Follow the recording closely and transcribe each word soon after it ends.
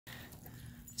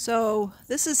So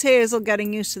this is Hazel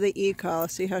getting used to the e-collar.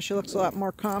 See how she looks a lot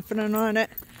more confident on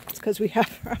it? It's because we have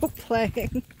her out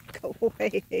playing. Go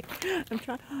away. I'm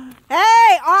trying.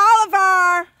 Hey,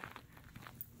 Oliver!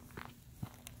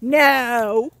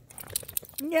 No.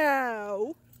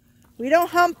 No. We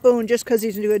don't hump Boone just because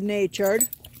he's good-natured.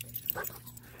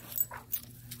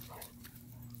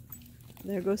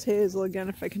 There goes Hazel again,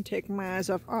 if I can take my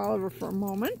eyes off Oliver for a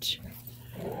moment.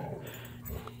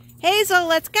 Hazel,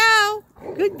 let's go.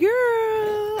 Good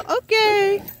girl.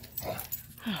 Okay.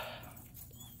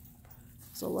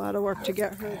 It's a lot of work to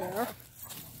get her there.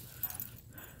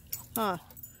 Huh.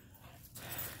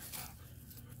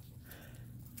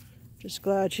 Just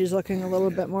glad she's looking a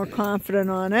little bit more confident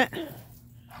on it.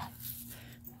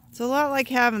 It's a lot like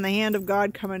having the hand of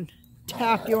God come and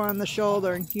tap you on the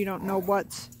shoulder and you don't know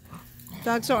what's...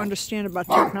 Dogs don't understand about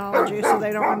technology, so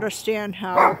they don't understand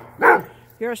how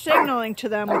you're signaling to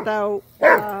them without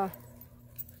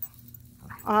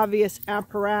obvious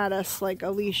apparatus like a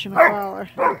leash and a collar.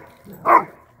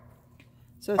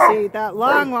 So see, that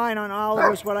long line on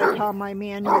Oliver is what I call my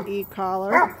manual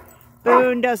e-collar.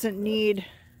 Boone doesn't need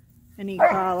an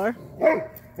e-collar.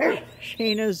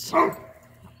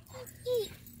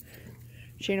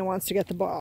 Shana wants to get the ball.